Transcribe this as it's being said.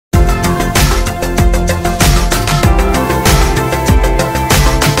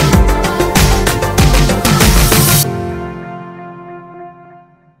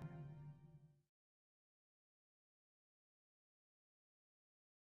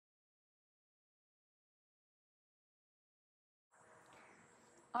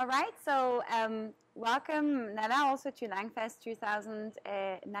All right, so welcome Nella also to Langfest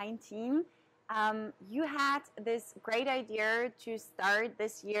 2019. You had this great idea to start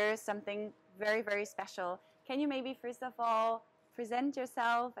this year something very, very special. Can you maybe first of all present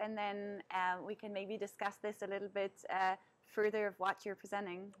yourself, and then we can maybe discuss this a little bit further of what you're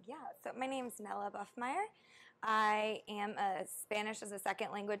presenting? Yeah, so my name is Nella Buffmire. I am a Spanish as a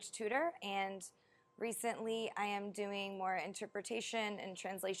second language tutor, and recently I am doing more interpretation and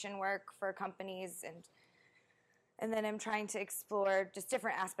translation work for companies, and then I'm trying to explore just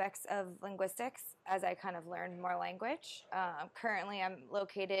different aspects of linguistics as I kind of learn more language. Currently I'm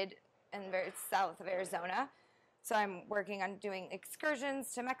located in the very south of Arizona, so I'm working on doing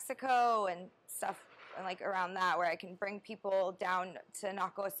excursions to Mexico and stuff like around that, where I can bring people down to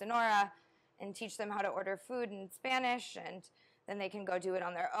Naco, Sonora, and teach them how to order food in Spanish, and then they can go do it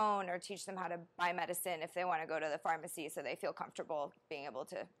on their own, or teach them how to buy medicine if they want to go to the pharmacy, so they feel comfortable being able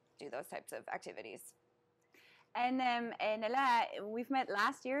to do those types of activities. And Nella, we've met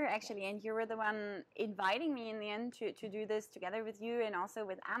last year actually, and you were the one inviting me in the end to do this together with you and also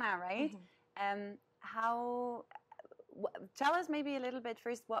with Anna, right? Mm-hmm. Tell us maybe a little bit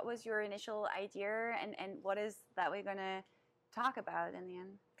first, what was your initial idea, and what is that we're going to talk about in the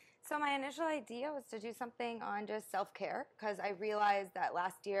end? So my initial idea was to do something on just self-care, because I realized that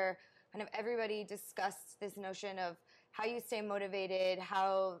last year kind of everybody discussed this notion of how you stay motivated,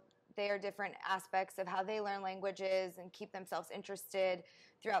 how they are different aspects of how they learn languages and keep themselves interested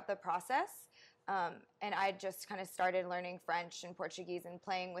throughout the process. And I just kind of started learning French and Portuguese and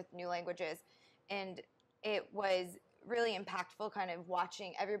playing with new languages. And it was really impactful kind of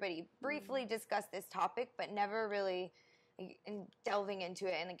watching everybody briefly discuss this topic, but never really delving into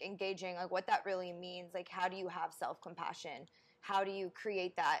it and like engaging like what that really means. Like, how do you have self-compassion? How do you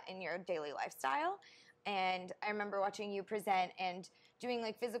create that in your daily lifestyle? And I remember watching you present and doing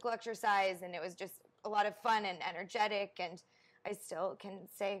like physical exercise, and it was just a lot of fun and energetic, and I still can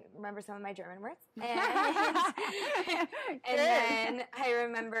remember some of my German words. And then I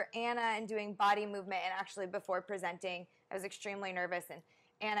remember Anna and doing body movement, and actually before presenting, I was extremely nervous, and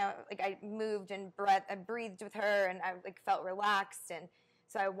Anna, like I moved and breathed with her, and I like felt relaxed, and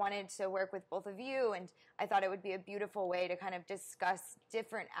so I wanted to work with both of you, and I thought it would be a beautiful way to kind of discuss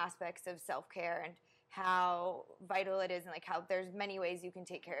different aspects of self-care and how vital it is, and like how there's many ways you can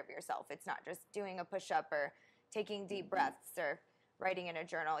take care of yourself. It's not just doing a push-up or taking deep breaths or writing in a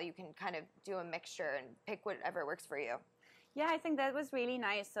journal. You can kind of do a mixture and pick whatever works for you. Yeah, I think that was really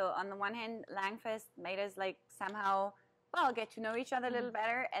nice. So on the one hand, Langfest made us like somehow, well, get to know each other a little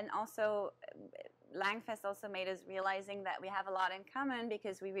better, and also Langfest also made us realizing that we have a lot in common,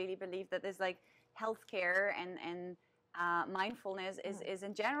 because we really believe that there's like healthcare and mindfulness is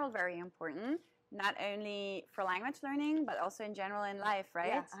in general very important. Not only for language learning, but also in general in life, right?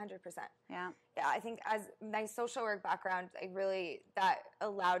 Yeah, 100%. Yeah. Yeah, I think as my social work background, that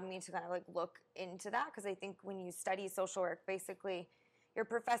allowed me to kind of like look into that, because I think when you study social work, basically your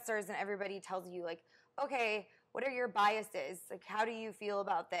professors and everybody tells you like, okay, what are your biases? Like, how do you feel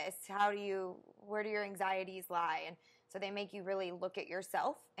about this? Where do your anxieties lie? And so they make you really look at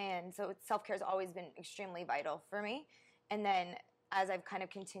yourself. And so self-care has always been extremely vital for me. And then as I've kind of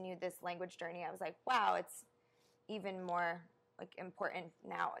continued this language journey, I was like, wow, it's even more like important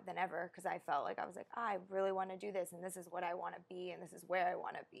now than ever, because I felt like I was like, I really want to do this, and this is what I want to be, and this is where I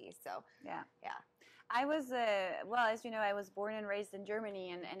want to be. So yeah. I was well, as you know, I was born and raised in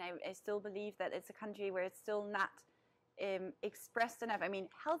Germany, and I still believe that it's a country where it's still not expressed enough. I mean,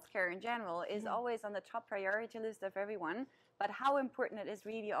 healthcare in general is always on the top priority list of everyone, but how important it is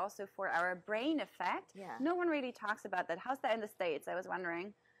really also for our brain effect. Yeah. No one really talks about that. How's that in the States? I was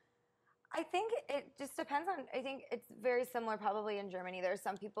wondering. I think it just depends on, I think it's very similar probably in Germany. There are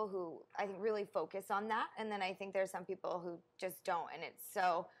some people who I think really focus on that, and then I think there's some people who just don't, and it's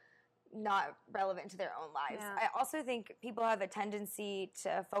so not relevant to their own lives. Yeah. I also think people have a tendency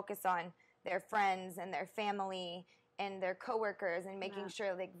to focus on their friends and their family and their coworkers, and making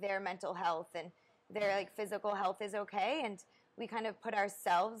sure like their mental health and their like physical health is okay, and we kind of put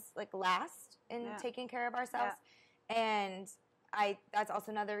ourselves like last in taking care of ourselves. And that's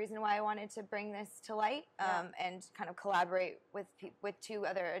also another reason why I wanted to bring this to light, and kind of collaborate with two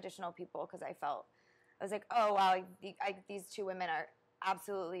other additional people, because I was like, oh wow, these two women are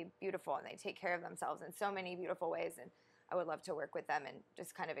absolutely beautiful, and they take care of themselves in so many beautiful ways, and I would love to work with them and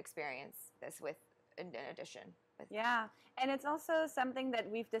just kind of experience this in addition. Yeah, and it's also something that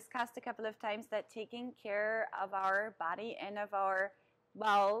we've discussed a couple of times, that taking care of our body and of our,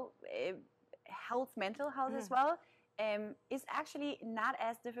 well, health, mental health as well, is actually not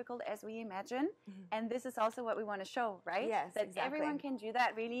as difficult as we imagine. And this is also what we want to show, right? Yes, that exactly. everyone can do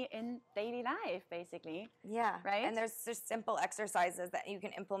that really in daily life, basically. Yeah, right. And there's just simple exercises that you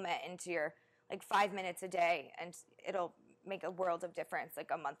can implement into your 5 minutes a day, and it'll make a world of difference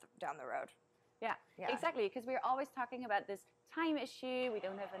a month down the road. Yeah. Exactly, because we're always talking about this time issue. We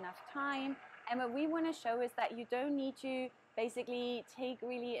don't have enough time, and what we want to show is that you don't need to basically take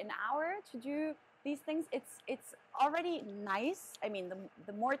really an hour to do these things. It's already nice. I mean,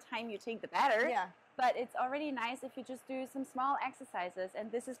 the more time you take, the better. Yeah. But it's already nice if you just do some small exercises.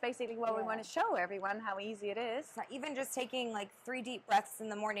 And this is basically what we want to show everyone, how easy it is. So even just taking 3 deep breaths in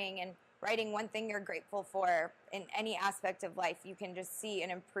the morning and writing one thing you're grateful for in any aspect of life, you can just see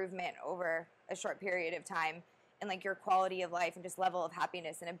an improvement over a short period of time in your quality of life and just level of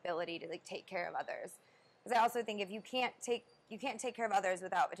happiness and ability to take care of others. Because I also think if you can't take care of others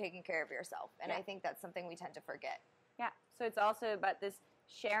without taking care of yourself. And I think that's something we tend to forget. Yeah. So it's also about this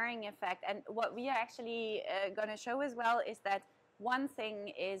sharing effect. And what we are actually going to show as well is that one thing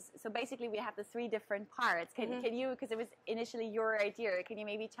is, so basically we have the 3 different parts. Can you, because it was initially your idea, can you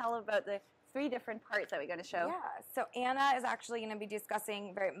maybe tell about the 3 different parts that we're going to show? Yeah. So Anna is actually going to be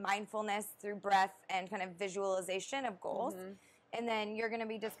discussing mindfulness through breath and kind of visualization of goals. And then you're going to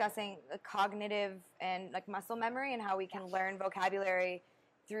be discussing cognitive and muscle memory and how we can learn vocabulary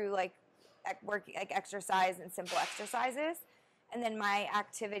through exercise and simple exercises. And then my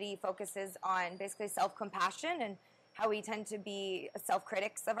activity focuses on basically self-compassion and how we tend to be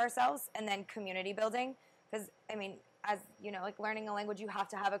self-critics of ourselves, and then community building. Because, I mean, as you know, learning a language, you have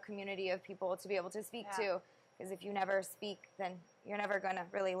to have a community of people to be able to speak to. Because if you never speak, then you're never going to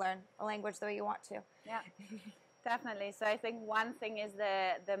really learn a language the way you want to. Yeah. Definitely. So I think one thing is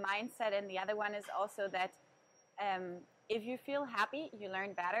the mindset, and the other one is also that if you feel happy, you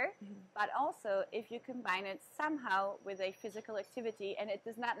learn better. But also, if you combine it somehow with a physical activity, and it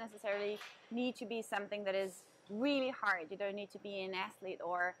does not necessarily need to be something that is really hard. You don't need to be an athlete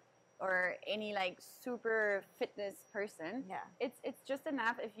or any super fitness person. Yeah. It's just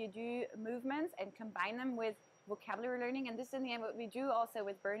enough if you do movements and combine them with vocabulary learning. And this is in the end what we do also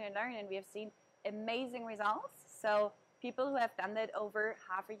with Burn&Learn, and we have seen amazing results. So people who have done that over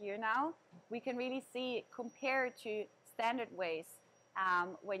half a year now, we can really see compared to standard ways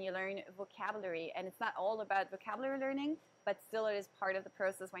when you learn vocabulary. And it's not all about vocabulary learning, but still it is part of the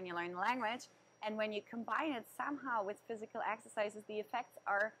process when you learn the language. And when you combine it somehow with physical exercises, the effects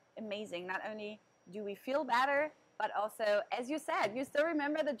are amazing. Not only do we feel better, but also, as you said, you still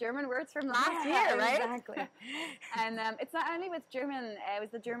remember the German words from last year, right? Exactly. And it's not only with German,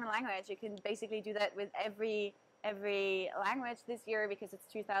 with the German language. You can basically do that with every language this year, because it's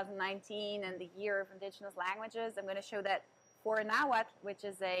 2019 and the year of indigenous languages. I'm going to show that for Nahuatl, which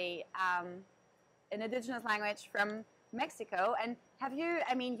is an indigenous language from Mexico. And have you,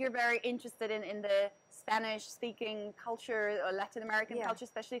 I mean, you're very interested in the Spanish-speaking culture, or Latin American culture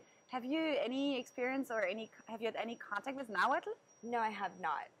especially. Have you any experience or have you had any contact with Nahuatl? No, I have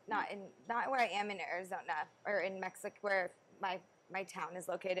not. Not where I am in Arizona or in Mexico, where my town is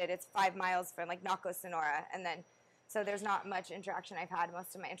located. It's 5 miles from Naco, Sonora, and then so there's not much interaction I've had.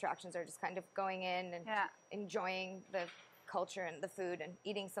 Most of my interactions are just kind of going in and enjoying the culture and the food and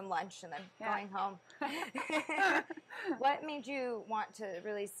eating some lunch and then going home. What made you want to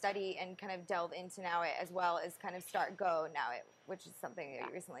really study and kind of delve into Now It, as well as kind of start Go Now It, which is something that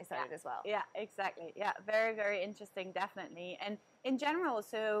you recently started as well? Yeah, exactly. Yeah, very, very interesting, definitely. And in general,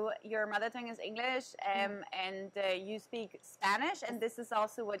 so your mother tongue is English, and you speak Spanish, and this is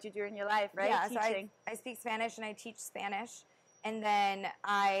also what you do in your life, right? Yeah, Teaching. so I speak Spanish and I teach Spanish, and then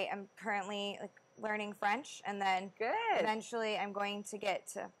I am currently learning French, and then eventually I'm going to get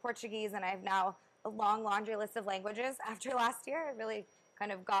to Portuguese, and I have now a long laundry list of languages. After last year, I really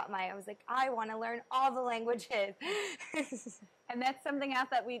kind of I was like, I want to learn all the languages. And that's something else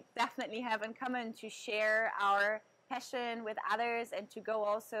that we definitely have in common, to share our passion with others and to go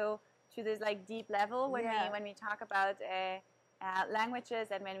also to this deep level when we talk about languages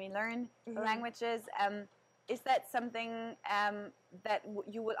and when we learn languages. Is that something that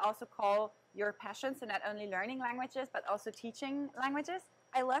you would also call your passion? So not only learning languages, but also teaching languages?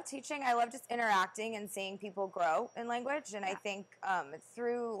 I love teaching. I love just interacting and seeing people grow in language. And I think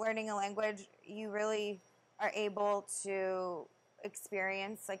through learning a language, you really are able to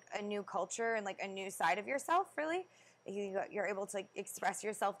experience a new culture and a new side of yourself, really. You're able to express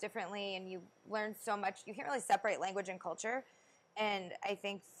yourself differently, and you learn so much. You can't really separate language and culture. And I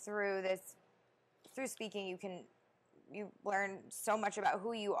think through speaking, you learn so much about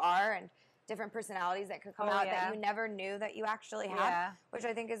who you are and different personalities that could come out that you never knew that you actually have, which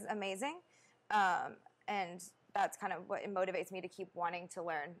I think is amazing. And that's kind of what motivates me to keep wanting to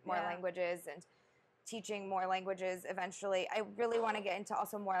learn more languages and teaching more languages eventually. I really want to get into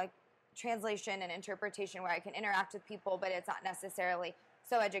also more like translation and interpretation where I can interact with people, but it's not necessarily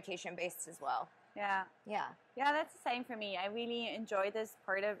so education based as well. Yeah, that's the same for me. I really enjoy this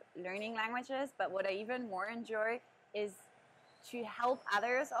part of learning languages, but what I even more enjoy is to help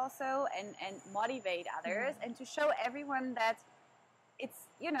others also and motivate others and to show everyone that it's,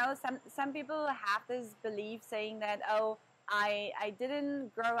 you know, some people have this belief saying that, oh, I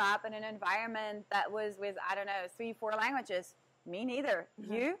didn't grow up in an environment that was with, I don't know, 3-4 languages. Me neither.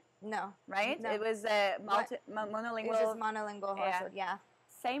 You? No. Right? No. It was monolingual. It was just monolingual household,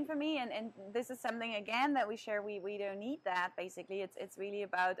 Same for me, and this is something again that we share. We don't need that. Basically, it's really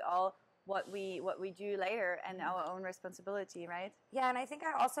about all what we do later and our own responsibility, right? Yeah, and I think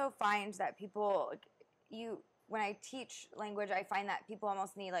I also find that people, when I teach language, I find that people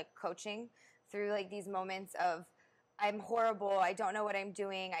almost need like coaching through like these moments of I'm horrible, I don't know what I'm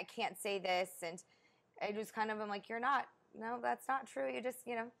doing, I can't say this, and I just kind of am like, no, that's not true. You just,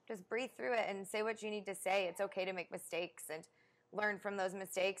 just breathe through it and say what you need to say. It's okay to make mistakes and learn from those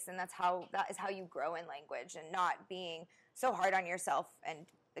mistakes, and that is how you grow in language, and not being so hard on yourself and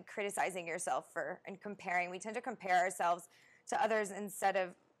criticizing yourself and comparing. We tend to compare ourselves to others instead of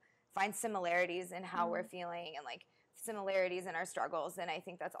find similarities in how we're feeling and like similarities in our struggles. And I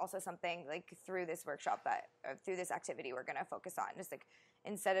think that's also something like through this workshop through this activity we're going to focus on, just like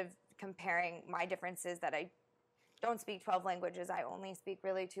instead of comparing my differences that I don't speak 12 languages, I only speak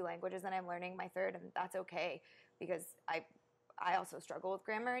really 2 languages and I'm learning my 3rd, and that's okay because I also struggle with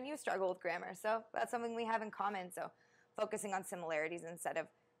grammar and you struggle with grammar. So that's something we have in common. So focusing on similarities instead of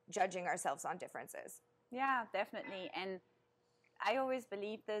judging ourselves on differences. Yeah, definitely. And I always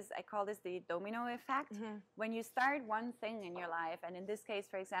believe this, I call this the domino effect. When you start one thing in your life, and in this case,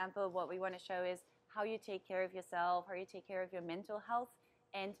 for example, what we want to show is how you take care of yourself, how you take care of your mental health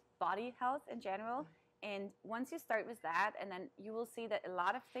and body health in general. And once you start with that, and then you will see that a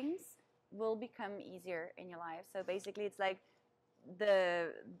lot of things will become easier in your life. So basically it's like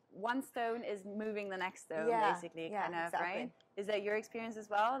the one stone is moving the next stone, basically, kind of, exactly. right? Is that your experience as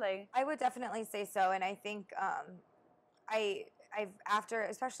well? Like, I would definitely say so, and I think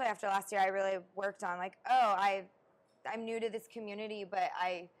especially after last year, I really worked on like, I'm new to this community, but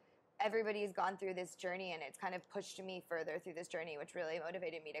everybody's gone through this journey, and it's kind of pushed me further through this journey, which really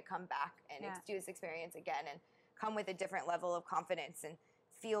motivated me to come back and do this experience again and come with a different level of confidence and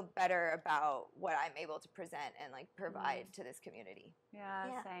feel better about what I'm able to present and like provide to this community. Yeah,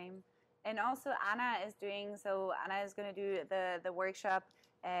 same. And also Anna is going to do the workshop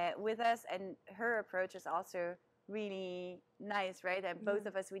with us, and her approach is also really nice, right? And both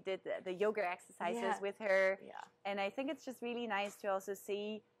of us, we did the yoga exercises with her. Yeah. And I think it's just really nice to also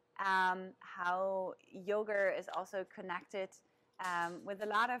see how yoga is also connected with a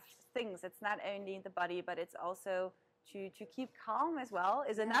lot of things. It's not only the body, but it's also to keep calm as well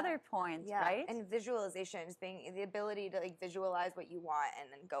is another point, right? And visualization, just being the ability to like visualize what you want and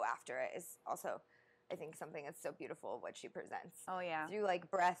then go after it is also, I think, something that's so beautiful what she presents. Oh yeah. Through like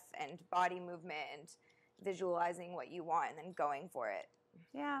breath and body movement and visualizing what you want and then going for it.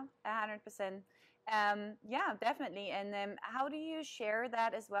 Yeah, 100%. Yeah, definitely. And how do you share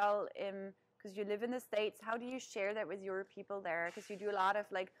that as well? Because you live in the States, how do you share that with your people there? Because you do a lot of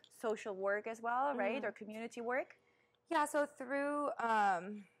like social work as well, right? Or community work. Yeah, so through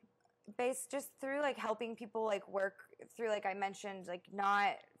through like helping people like work through, like I mentioned, like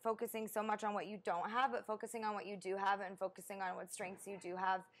not focusing so much on what you don't have, but focusing on what you do have and focusing on what strengths you do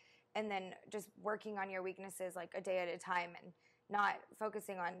have, and then just working on your weaknesses like a day at a time and not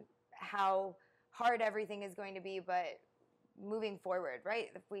focusing on how hard everything is going to be, but moving forward, right?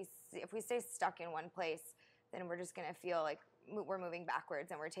 If we stay stuck in one place, then we're just going to feel like we're moving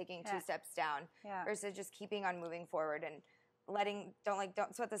backwards and we're taking 2 steps down versus just keeping on moving forward and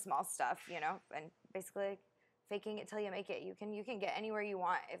don't sweat the small stuff, and basically faking it till you make it. You can get anywhere you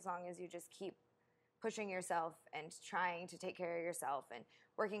want as long as you just keep pushing yourself and trying to take care of yourself and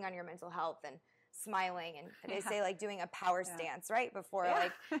working on your mental health and smiling. And they say like doing a power stance right before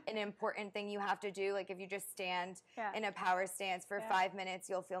like an important thing you have to do. Like if you just stand in a power stance for 5 minutes,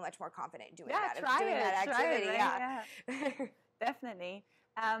 you'll feel much more confident doing that activity. Definitely.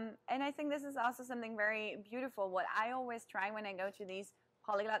 And I think this is also something very beautiful. What I always try when I go to these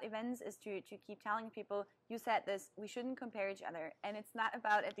polyglot events is to keep telling people, you said this, we shouldn't compare each other. And it's not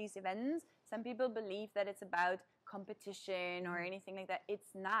about, at these events, some people believe that it's about competition or anything like that. It's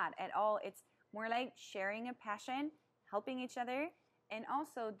not at all. It's more like sharing a passion, helping each other, and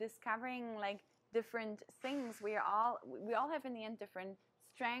also discovering like different things. We all have in the end different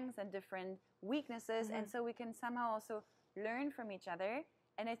strengths and different weaknesses, and so we can somehow also learn from each other.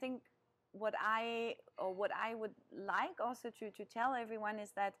 And I think what I would like also to tell everyone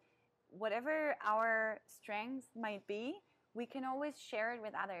is that whatever our strengths might be, we can always share it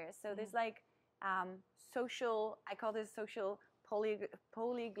with others. So there's like social, I call this social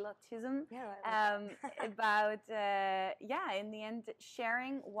polyglottism, about in the end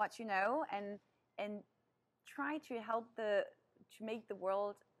sharing what you know and try to help to make the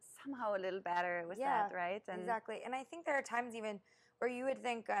world somehow a little better with that, right? And exactly. And I think there are times even where you would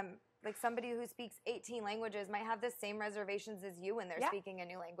think like somebody who speaks 18 languages might have the same reservations as you when they're speaking a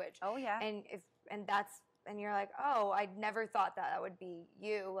new language. Oh yeah. And you're like, oh, I never thought that would be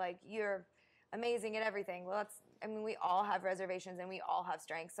you. Like, you're amazing at everything. Well, we all have reservations and we all have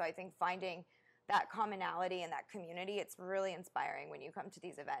strengths. So I think finding that commonality and that community, it's really inspiring when you come to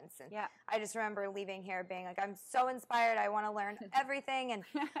these events. And I just remember leaving here being like, I'm so inspired. I want to learn everything. And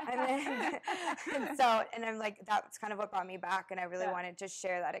I'm like, that's kind of what brought me back. And I really wanted to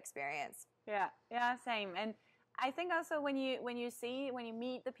share that experience. Yeah, same. And I think also when you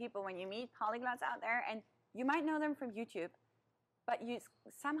meet the people, when you meet polyglots out there, and you might know them from YouTube, but you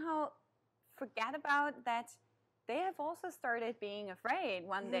somehow forget about that they have also started being afraid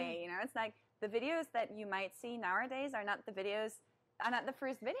one day. You know, it's like the videos that you might see nowadays are not the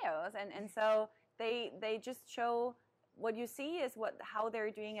first videos, and so they just show what you see is how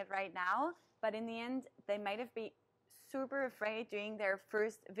they're doing it right now, but in the end they might have been super afraid doing their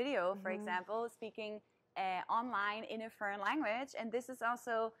first video, for example, speaking online in a foreign language. And this is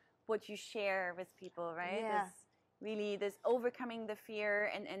also what you share with people, right? This overcoming the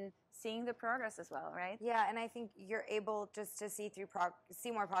fear and seeing the progress as well, right? Yeah, and I think you're able just to see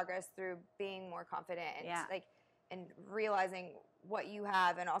more progress through being more confident and and realizing what you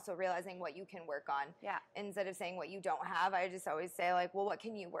have and also realizing what you can work on. Yeah. Instead of saying what you don't have, I just always say like, well, what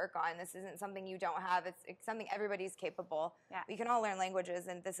can you work on? This isn't something you don't have. It's something everybody's capable. Yeah. We can all learn languages,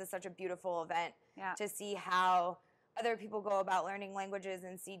 and this is such a beautiful event to see how other people go about learning languages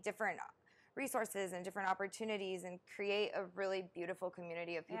and see different resources and different opportunities and create a really beautiful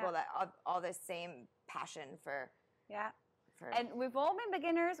community of people that have all this same passion for. And we've all been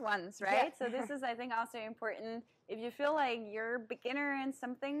beginners once, right? So this is, I think, also important. If you feel like you're a beginner in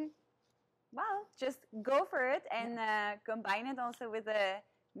something, well, just go for it and combine it also with the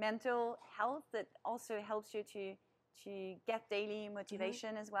mental health that also helps you to get daily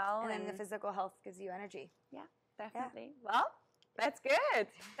motivation as well. And then the physical health gives you energy. Yeah, definitely. Well, that's good.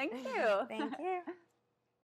 Thank you. Thank you.